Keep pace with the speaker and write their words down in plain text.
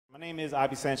name is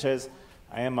Abi Sanchez.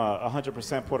 I am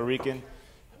 100% Puerto Rican.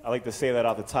 I like to say that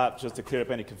off the top just to clear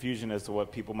up any confusion as to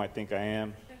what people might think I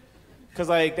am. Because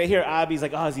like they hear Abi's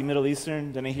like, oh, is he Middle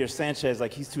Eastern? Then they hear Sanchez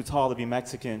like he's too tall to be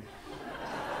Mexican.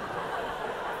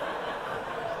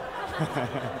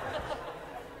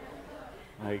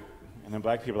 Like, and then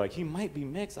black people are like, he might be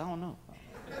mixed, I don't know.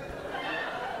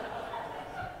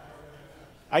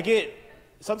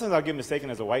 Sometimes I'll get mistaken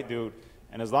as a white dude,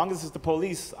 and as long as it's the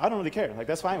police, I don't really care. Like,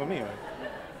 that's fine with me. Like,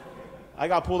 I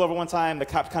got pulled over one time, the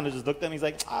cop kind of just looked at me, he's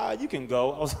like, you can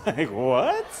go. I was like,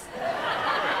 what?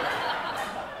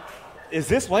 Is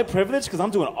this white privilege? Because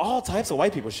I'm doing all types of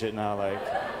white people shit now. Like,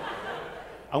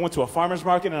 I went to a farmer's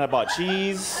market and I bought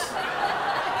cheese.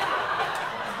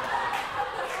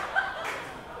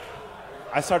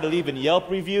 I started leaving Yelp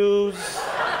reviews.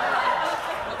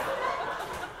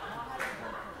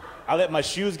 I let my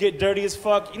shoes get dirty as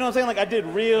fuck. You know what I'm saying? Like, I did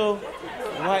real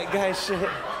white guy shit.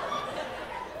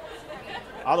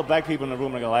 All the black people in the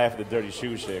room are gonna laugh at the dirty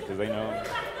shoe shit, because they know.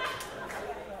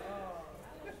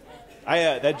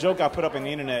 That joke I put up on the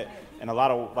internet, and a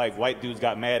lot of like white dudes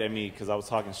got mad at me because I was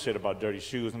talking shit about dirty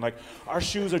shoes. I'm like, our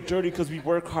shoes are dirty because we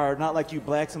work hard, not like you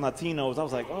blacks and Latinos. I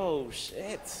was like, oh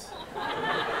shit.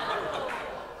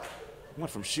 Went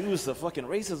from shoes to fucking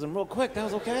racism real quick. That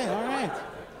was okay, all right.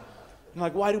 I'm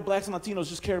like, why do blacks and Latinos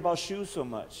just care about shoes so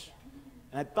much?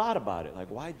 And I thought about it, like,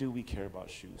 why do we care about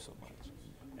shoes so much?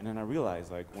 And then I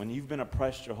realized, like, when you've been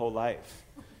oppressed your whole life,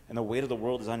 and the weight of the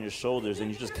world is on your shoulders,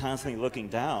 and you're just constantly looking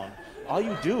down, all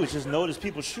you do is just notice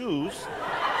people's shoes,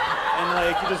 and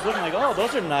like, you're just looking like, oh,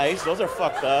 those are nice, those are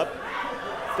fucked up,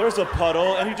 there's a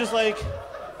puddle, and you just like,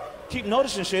 keep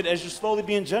noticing shit as you're slowly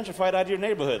being gentrified out of your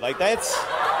neighborhood. Like, that's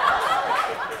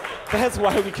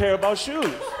why we care about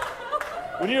shoes.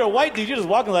 When you're a white dude, you're just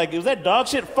walking like, was that dog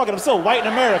shit? Fuck it, I'm still white in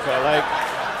America. Like,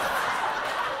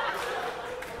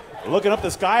 looking up the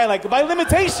sky, like, by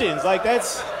limitations. Like,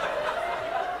 that's,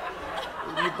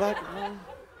 you black, man.